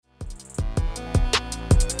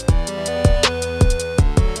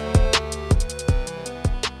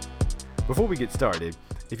Before we get started,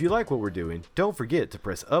 if you like what we're doing, don't forget to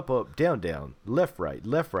press up, up, down, down, left, right,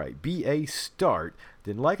 BA start,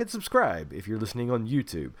 then like and subscribe if you're listening on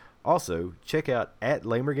YouTube. Also, check out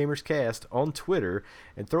 @LamerGamersCast on Twitter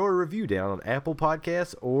and throw a review down on Apple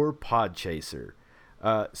Podcasts or Podchaser.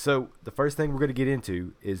 So, the first thing we're going to get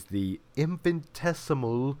into is the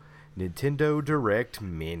infinitesimal Nintendo Direct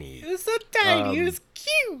Mini. It was so tiny. It was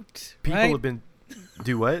cute. People have been...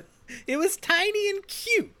 Do what? It was tiny and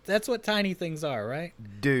cute. That's what tiny things are, right?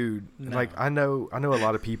 Dude, like I know a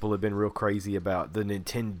lot of people have been real crazy about the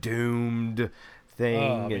Nintendo Doomed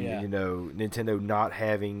thing and you know, Nintendo not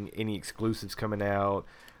having any exclusives coming out.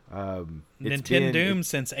 Nintendo Doom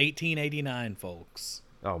since 1889, folks.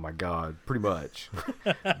 Oh my God, pretty much.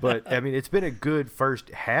 But I mean, it's been a good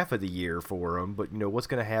first half of the year for them, but you know, what's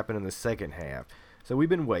going to happen in the second half? So we've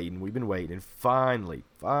been waiting, and finally,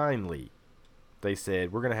 they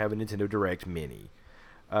said we're going to have a Nintendo Direct Mini.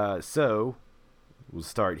 So we'll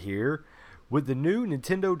start here. With the new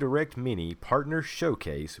Nintendo Direct Mini Partner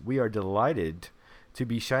Showcase, we are delighted to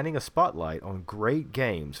be shining a spotlight on great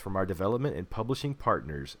games from our development and publishing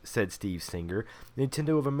partners, said Steve Singer,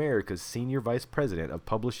 Nintendo of America's Senior Vice President of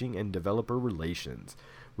Publishing and Developer Relations.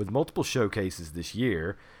 With multiple showcases this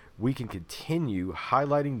year, we can continue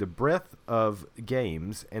highlighting the breadth of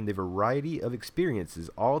games and the variety of experiences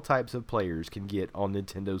all types of players can get on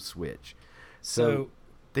Nintendo Switch. So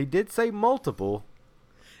they did say multiple.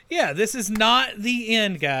 Yeah, this is not the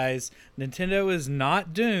end, guys. Nintendo is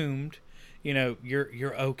not doomed. You know,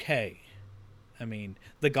 you're okay. I mean,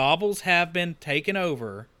 the gobbles have been taken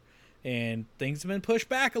over and things have been pushed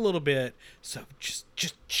back a little bit. So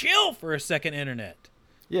just chill for a second, Internet.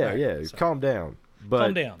 Yeah, right, yeah, so. Calm down. But,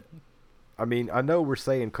 calm down. I mean, I know we're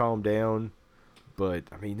saying calm down, but,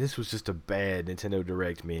 I mean, this was just a bad Nintendo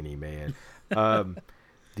Direct Mini, man.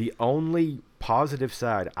 The only positive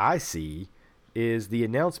side I see is the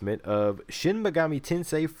announcement of Shin Megami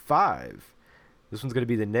Tensei 5. This one's going to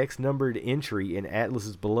be the next numbered entry in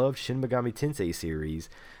Atlus's beloved Shin Megami Tensei series.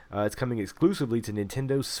 It's coming exclusively to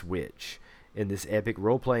Nintendo Switch. In this epic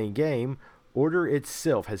role-playing game, order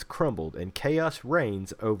itself has crumbled and chaos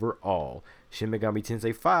reigns over all. Shin Megami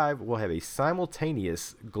Tensei 5 will have a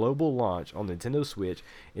simultaneous global launch on Nintendo Switch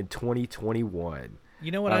in 2021.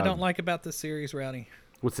 You know what I don't like about this series, Rowdy?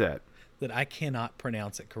 What's that? That I cannot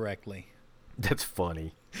pronounce it correctly. That's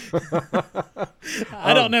funny.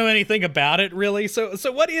 I don't know anything about it, really. So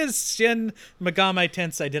what is Shin Megami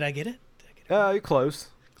Tensei? Did I get it? You're close.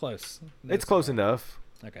 Close. It's close enough.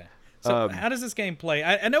 Okay. So how does this game play?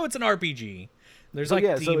 I know it's an RPG. There's like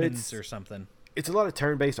demons or something. It's a lot of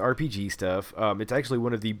turn-based RPG stuff. It's actually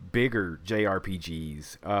one of the bigger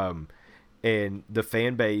JRPGs. And the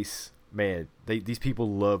fan base, man, these people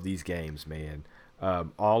love these games, man.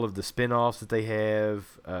 All of the spin-offs that they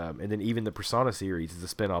have, and then even the Persona series is a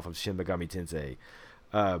spin-off of Shin Megami Tensei.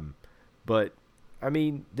 But, I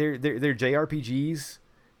mean, they're JRPGs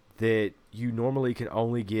that you normally can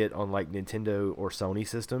only get on, like, Nintendo or Sony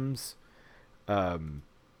systems. And,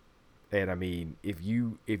 I mean, if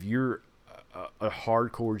you're a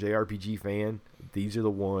hardcore JRPG fan, these are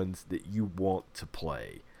the ones that you want to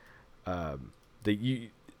play.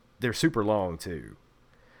 They're super long, too.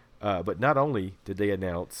 But not only did they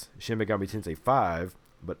announce Shin Megami Tensei 5,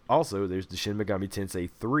 but also there's the Shin Megami Tensei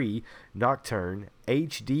 3 Nocturne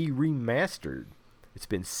HD Remastered. It's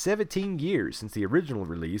been 17 years since the original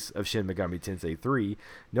release of Shin Megami Tensei 3,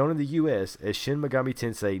 known in the US as Shin Megami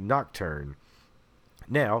Tensei Nocturne.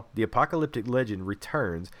 Now, the apocalyptic legend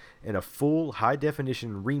returns in a full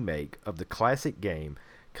high-definition remake of the classic game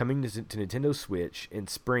coming to Nintendo Switch in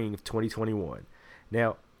spring of 2021.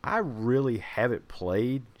 Now, I really haven't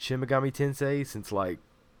played Shin Megami Tensei since, like,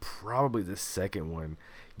 probably the second one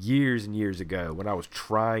years and years ago when I was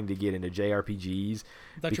trying to get into JRPGs.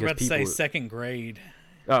 I thought you were about to say second grade.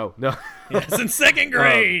 Oh, no. Yes, in second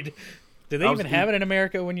grade. Did they even have it in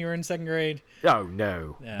America when you were in second grade? Oh,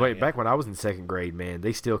 no. But back when I was in second grade, man,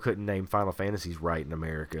 they still couldn't name Final Fantasies right in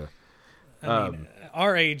America. I mean,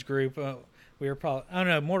 our age group, we were probably, I don't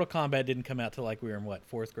know, Mortal Kombat didn't come out till like we were in, what,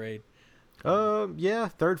 fourth grade? Yeah,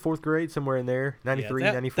 third, fourth grade, somewhere in there, 93,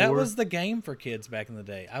 94. That was the game for kids back in the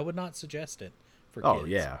day. I would not suggest it for kids. Oh,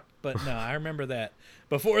 yeah. But no, I remember that.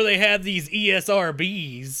 Before they had these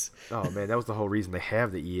ESRBs. Oh, man, that was the whole reason they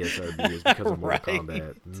have the ESRB is because of Mortal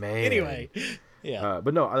Kombat. Man. Anyway, yeah.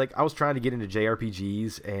 But no, I was trying to get into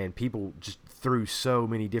JRPGs, and people just threw so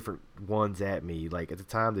many different ones at me. Like, at the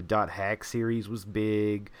time, the Dot Hack series was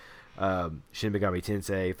big. Shin Megami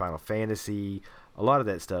Tensei, Final Fantasy, a lot of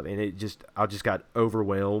that stuff, and I just got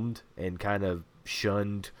overwhelmed and kind of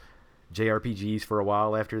shunned JRPGs for a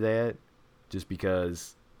while after that, just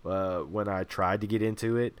because when I tried to get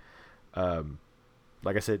into it.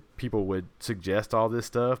 Like I said, people would suggest all this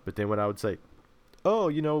stuff, but then when I would say, "Oh,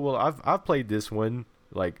 well, I've played this one,"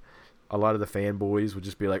 like a lot of the fanboys would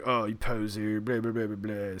just be like, "Oh, you poser," blah blah blah blah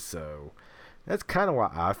blah. So that's kind of why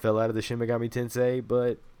I fell out of the Shin Megami Tensei.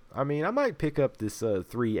 But I mean, I might pick up this 3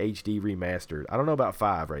 HD remastered. I don't know about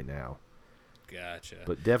 5 right now. Gotcha.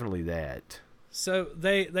 But definitely that. So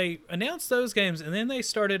they announced those games, and then they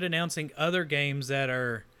started announcing other games that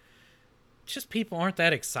are just people aren't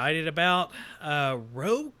that excited about.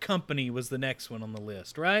 Rogue Company was the next one on the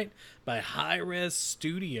list, right? By Hi-Rez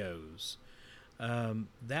Studios.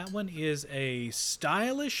 That one is a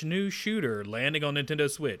stylish new shooter landing on Nintendo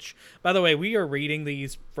Switch. By the way, we are reading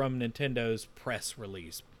these from Nintendo's press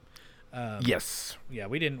release. Yes. Yeah,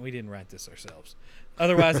 we didn't write this ourselves.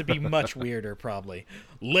 Otherwise, it'd be much weirder, probably.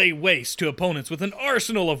 Lay waste to opponents with an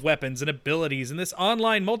arsenal of weapons and abilities in this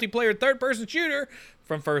online multiplayer third-person shooter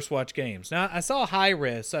from First Watch Games. Now, I saw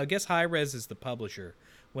Hi-Rez, so I guess Hi-Rez is the publisher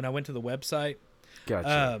when I went to the website.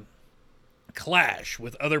 Gotcha. Clash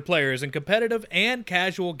with other players in competitive and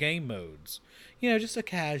casual game modes. Just a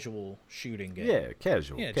casual shooting game. Yeah,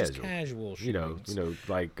 casual. Yeah, casual. just casual shooting.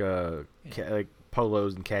 Like like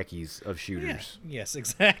polos and khakis of shooters. Yeah. Yes,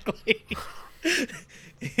 exactly.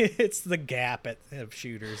 It's the Gap of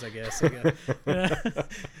shooters, I guess.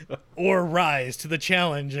 Or rise to the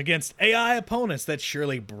challenge against AI opponents that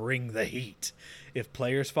surely bring the heat. If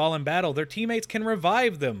players fall in battle, their teammates can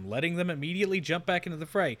revive them, letting them immediately jump back into the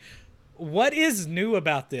fray. What is new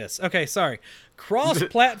about this? Okay, sorry.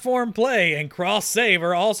 Cross-platform play and cross-save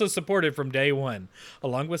are also supported from day one,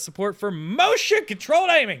 along with support for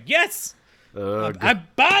motion-controlled aiming. Yes! I'm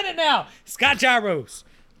buying it now. It's got gyros.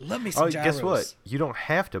 Love me some gyros. Guess what? You don't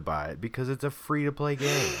have to buy it because it's a free-to-play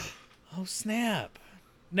game. Oh, snap.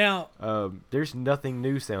 Now, there's nothing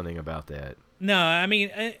new sounding about that. No, I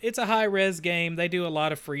mean, it's a high-res game. They do a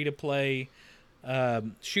lot of free-to-play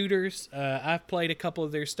shooters. I've played a couple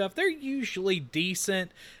of their stuff. They're usually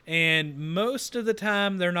decent, and most of the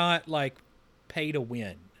time they're not, like, pay to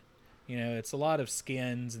win. It's a lot of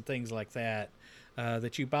skins and things like that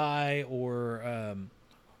that you buy or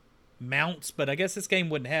mounts, but I guess this game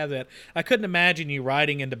wouldn't have that. I couldn't imagine you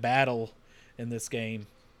riding into battle in this game.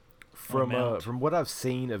 From what I've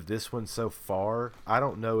seen of this one so far, I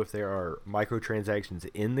don't know if there are microtransactions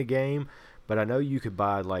in the game, but I know you could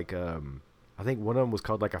buy like I think one of them was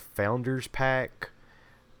called like a Founders Pack,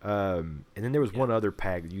 and then there was one other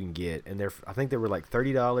pack that you can get, and I think they were like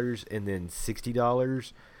 $30 and then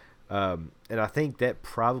 $60, and I think that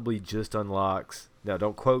probably just unlocks. Now,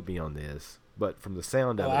 don't quote me on this, but from the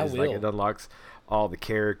sound of it, it's like it unlocks all the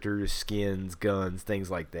characters, skins, guns,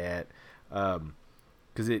 things like that.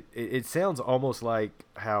 Because it sounds almost like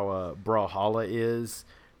how Brawlhalla is,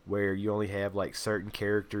 where you only have like certain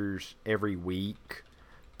characters every week,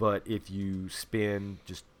 but if you spend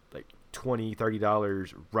just like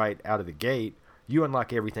 $20-$30 right out of the gate, you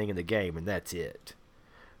unlock everything in the game, and that's it.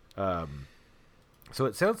 So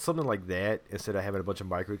it sounds something like that instead of having a bunch of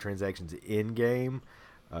microtransactions in game.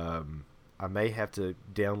 I may have to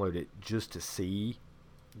download it just to see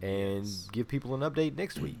and give people an update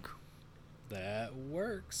next week. That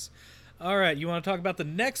works. All right, you want to talk about the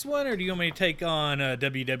next one, or do you want me to take on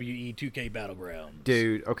WWE 2K Battlegrounds?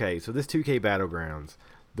 Dude, okay, so this 2K Battlegrounds,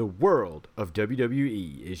 the world of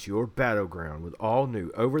WWE is your battleground with all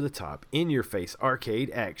new, over-the-top, in-your-face arcade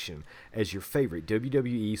action as your favorite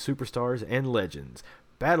WWE superstars and legends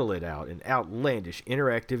battle it out in outlandish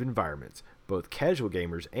interactive environments. Both casual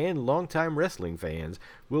gamers and longtime wrestling fans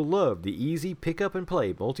will love the easy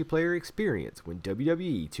pick-up-and-play multiplayer experience when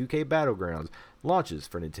WWE 2K Battlegrounds launches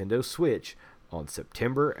for Nintendo Switch on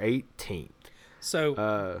September 18th.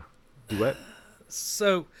 So, do what?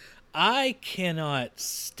 So, I cannot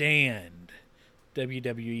stand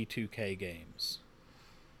WWE 2K games.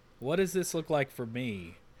 What does this look like for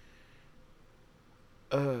me?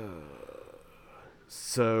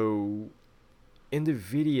 So, in the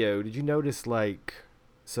video, did you notice, like...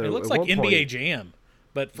 So it looks like NBA Jam,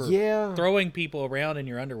 but for throwing people around in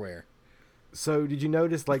your underwear. So, did you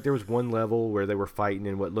notice, like, there was one level where they were fighting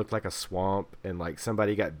in what looked like a swamp, and, like,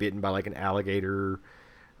 somebody got bitten by, like, an alligator?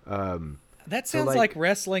 That sounds like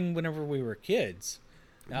wrestling whenever we were kids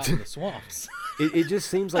out in the swamps. It just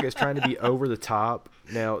seems like it's trying to be over the top.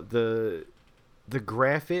 Now, the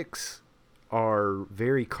graphics are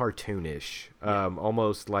very cartoonish,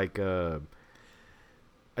 almost like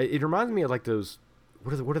it reminds me of like those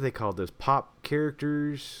what are they called, those pop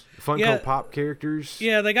characters, Funko Pop characters.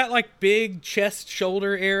 Yeah, they got like big chest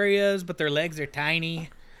shoulder areas, but their legs are tiny.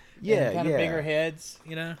 Kind of bigger heads,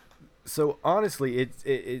 So honestly,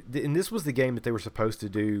 and this was the game that they were supposed to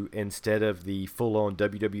do instead of the full-on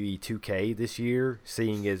WWE 2K this year.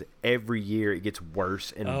 Seeing as every year it gets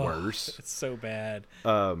worse and worse. It's so bad.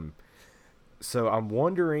 So I'm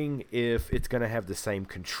wondering if it's going to have the same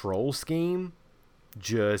control scheme,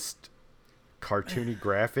 just cartoony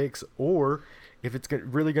graphics, or if it's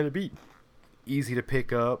really going to be easy to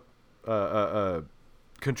pick up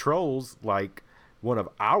controls like one of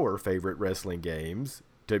our favorite wrestling games,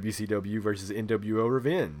 WCW versus NWO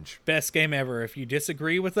Revenge. Best game ever. If you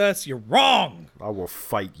disagree with us, you're wrong. I will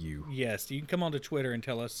fight you. Yes, you can come onto Twitter and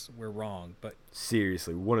tell us we're wrong, but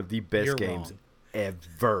seriously, one of the best you're games wrong.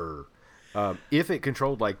 Ever. If it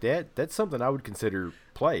controlled like that, that's something I would consider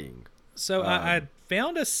playing. So I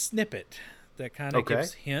found a snippet that kind of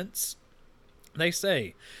gives hints. They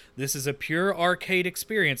say, this is a pure arcade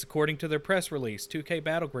experience according to their press release. 2K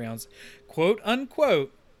Battlegrounds, quote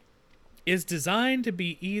unquote, is designed to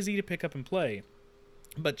be easy to pick up and play,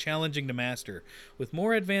 but challenging to master, with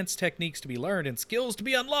more advanced techniques to be learned and skills to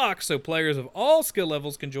be unlocked so players of all skill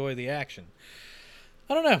levels can enjoy the action.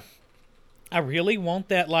 I don't know. I really want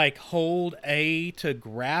that, like, hold A to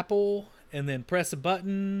grapple and then press a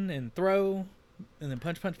button and throw and then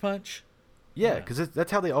punch, punch, punch. Yeah, because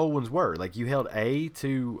that's how the old ones were. Like, you held A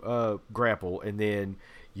to grapple, and then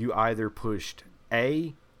you either pushed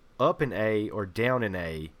A, up in A, or down in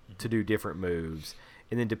A to do different moves.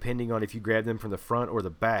 And then depending on if you grabbed them from the front or the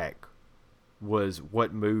back was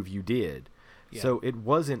what move you did. Yeah. So it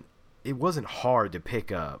wasn't hard to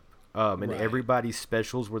pick up. And everybody's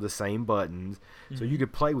specials were the same buttons, so you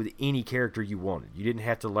could play with any character you wanted. You didn't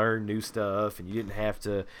have to learn new stuff, and you didn't have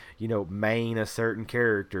to, main a certain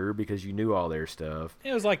character because you knew all their stuff.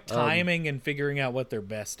 It was like timing and figuring out what they're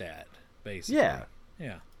best at, basically.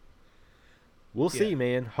 Yeah. We'll see,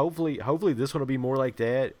 man. Hopefully this one will be more like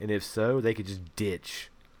that, and if so, they could just ditch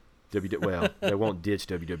well, they won't ditch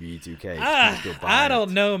WWE 2K. I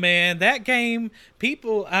don't know, man. That game,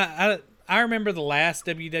 people, I remember the last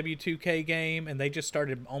WW2K game, and they just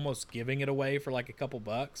started almost giving it away for like a couple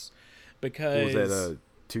bucks because... What was that,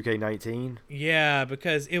 2K19? Yeah,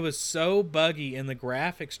 because it was so buggy, and the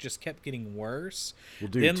graphics just kept getting worse. Well,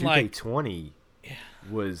 dude, then, 2K20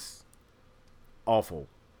 was awful.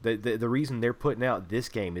 The reason they're putting out this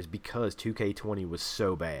game is because 2K20 was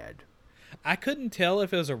so bad. I couldn't tell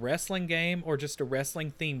if it was a wrestling game or just a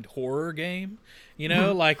wrestling-themed horror game,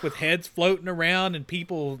 like with heads floating around and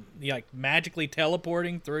people like magically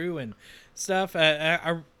teleporting through and stuff.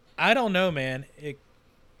 I don't know, man. It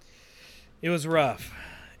was rough.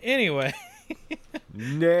 Anyway.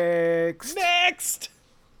 Next.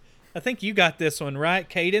 I think you got this one, right?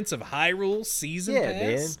 Cadence of Hyrule Season Pass? Yeah,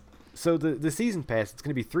 man. So the Season Pass, it's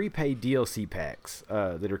going to be 3 paid DLC packs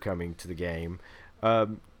that are coming to the game.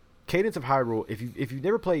 Cadence of Hyrule, if you've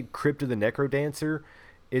never played Crypt of the Necrodancer,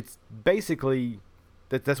 it's basically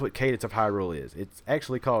that's what Cadence of Hyrule is. It's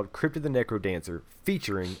actually called Crypt of the Necrodancer,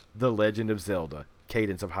 featuring The Legend of Zelda: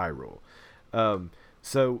 Cadence of Hyrule.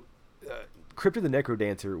 Crypt of the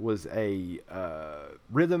Necrodancer was a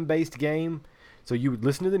rhythm-based game, so you would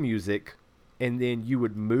listen to the music, and then you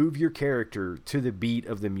would move your character to the beat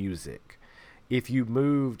of the music. If you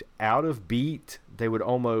moved out of beat, they would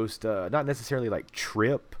almost not necessarily like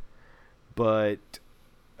trip, but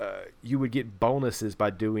you would get bonuses by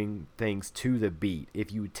doing things to the beat.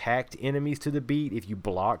 If you attacked enemies to the beat, if you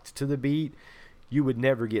blocked to the beat, you would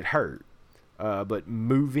never get hurt. But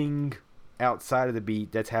moving outside of the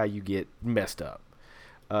beat, that's how you get messed up.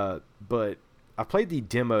 But I played the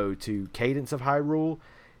demo to Cadence of Hyrule,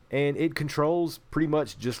 and it controls pretty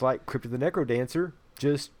much just like Crypt of the Necrodancer,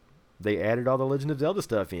 just they added all the Legend of Zelda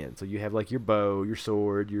stuff in. So you have like your bow, your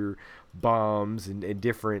sword, your bombs, and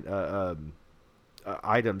different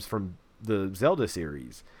items from the Zelda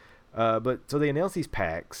series. But so they announced these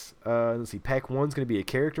packs. Let's see, pack 1's going to be a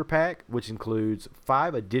character pack, which includes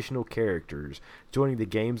 5 additional characters joining the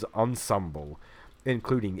game's ensemble,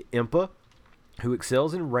 including Impa, who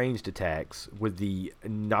excels in ranged attacks with the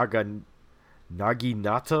Naginata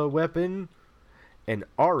weapon, and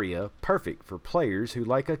Arya, perfect for players who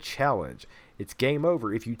like a challenge. It's game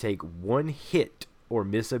over if you take 1 hit or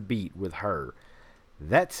miss a beat with her.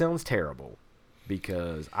 That sounds terrible,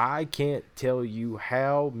 because I can't tell you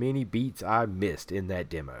how many beats I missed in that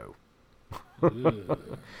demo.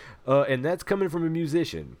 And that's coming from a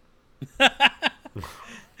musician.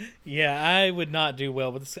 Yeah, I would not do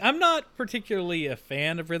well with this. I'm not particularly a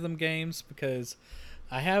fan of rhythm games because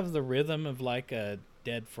I have the rhythm of like a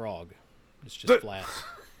dead frog. It's just flat.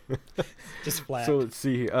 Just flat. So let's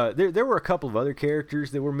see. There were a couple of other characters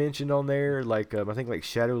that were mentioned on there, like I think like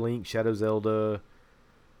Shadow Link, Shadow Zelda,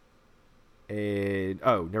 and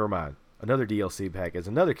And never mind. Another DLC pack is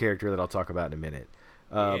another character that I'll talk about in a minute.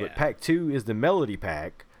 Yeah. But pack 2 is the Melody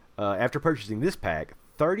Pack. After purchasing this pack,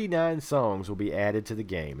 39 songs will be added to the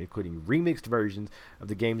game, including remixed versions of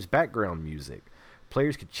the game's background music.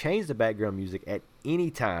 Players could change the background music at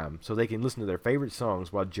any time so they can listen to their favorite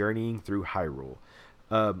songs while journeying through Hyrule.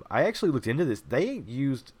 I actually looked into this. They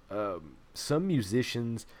used some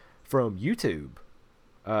musicians from YouTube.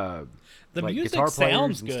 The like music guitar players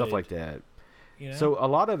sounds and good. stuff like that. You know? So a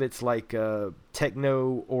lot of it's like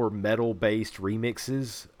techno or metal-based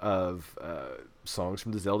remixes of songs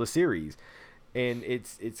from the Zelda series, and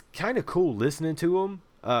it's kind of cool listening to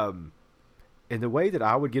them. And the way that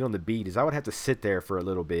I would get on the beat is I would have to sit there for a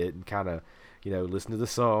little bit and kind of, listen to the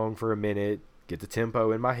song for a minute, get the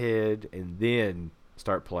tempo in my head, and then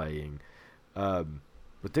start playing.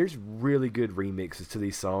 But there's really good remixes to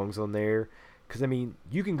these songs on there. Because, I mean,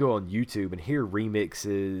 you can go on YouTube and hear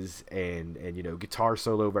remixes and guitar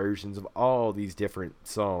solo versions of all these different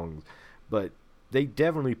songs. But they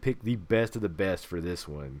definitely picked the best of the best for this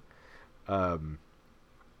one.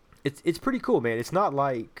 It's pretty cool, man. It's not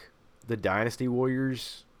like the Dynasty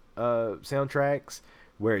Warriors soundtracks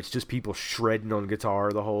where it's just people shredding on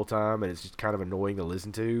guitar the whole time and it's just kind of annoying to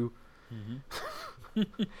listen to.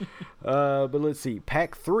 But let's see.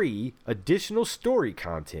 Pack 3, additional story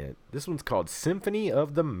content. This one's called Symphony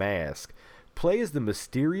of the Mask. Play as the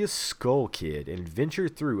mysterious Skull Kid and venture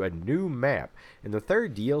through a new map in the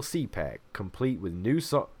third DLC pack, complete with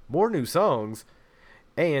more new songs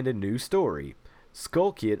and a new story.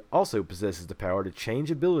 Skull Kid also possesses the power to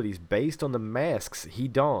change abilities based on the masks he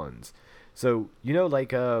dons. So,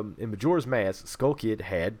 like in Majora's Mask, Skull Kid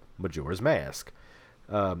had Majora's Mask.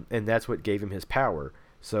 And that's what gave him his power.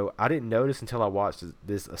 So I didn't notice until I watched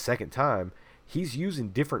this a second time. He's using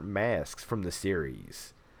different masks from the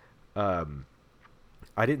series. I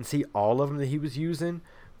didn't see all of them that he was using,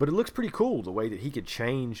 but it looks pretty cool the way that he could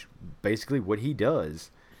change basically what he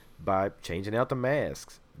does by changing out the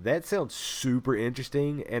masks. That sounds super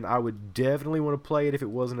interesting, and I would definitely want to play it if it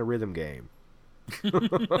wasn't a rhythm game.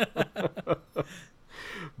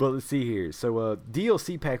 But let's see here. So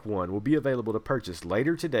DLC Pack 1 will be available to purchase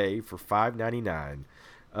later today for $5.99.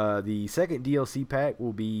 The second DLC pack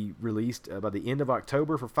will be released by the end of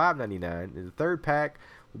October for $5.99. And the third pack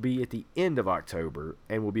will be at the end of October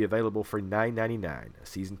and will be available for $9.99. A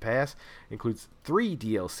season pass includes 3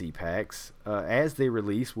 DLC packs. As they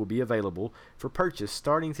release, will be available for purchase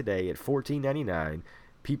starting today at $14.99.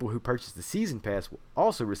 People who purchase the season pass will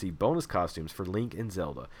also receive bonus costumes for Link and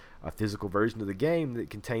Zelda. A physical version of the game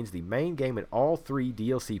that contains the main game and all 3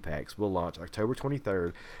 DLC packs will launch October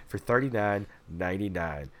 23rd for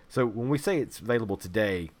 $39.99. So when we say it's available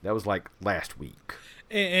today, that was like last week.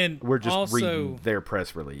 And we're just also, reading their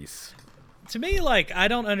press release. To me, like, I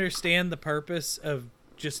don't understand the purpose of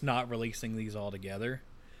just not releasing these all together.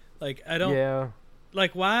 Like, I don't... Yeah.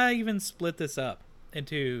 Like, why even split this up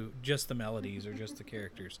into just the melodies or just the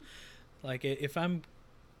characters? Like,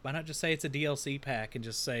 why not just say it's a DLC pack and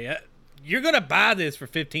just say, you're going to buy this for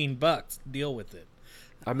 $15. Deal with it.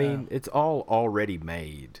 I mean, it's all already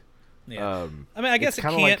made. Yeah. I mean, I guess it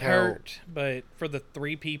can't hurt, but for the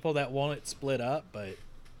 3 people that want it split up, but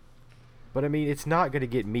I mean, it's not going to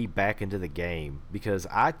get me back into the game because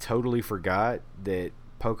I totally forgot that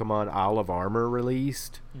Pokemon Isle of Armor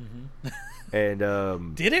released.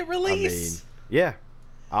 And did it release? I mean, yeah,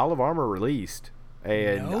 Isle of Armor released,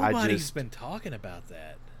 and nobody's been talking about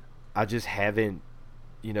that. I just haven't,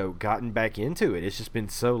 gotten back into it. It's just been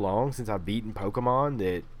so long since I've beaten Pokemon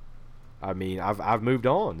that, I mean, I've moved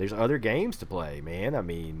on. There's other games to play, man. I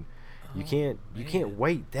mean, you can't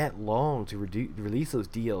wait that long to release those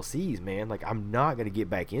DLCs, man. Like, I'm not gonna get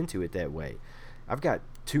back into it that way. I've got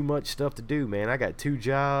too much stuff to do, man. I got 2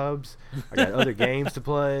 jobs. I got other games to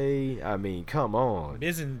play. I mean, come on.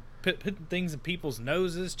 Busy putting things in people's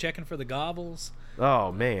noses, checking for the gobbles.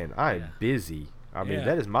 Oh man, I am busy. I mean,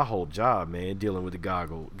 that is my whole job, man. Dealing with the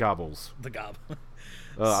gobbles. The gobble.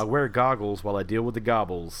 I wear goggles while I deal with the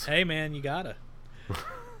gobbles. Hey, man, you gotta.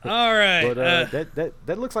 All right. But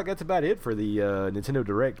that looks like that's about it for the Nintendo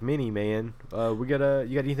Direct Mini, man. You got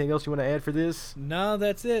anything else you want to add for this? No,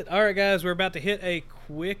 that's it. All right, guys, we're about to hit a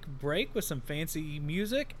quick break with some fancy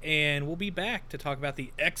music, and we'll be back to talk about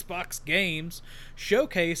the Xbox Games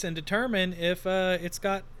Showcase and determine if it's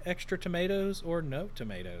got extra tomatoes or no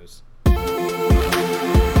tomatoes.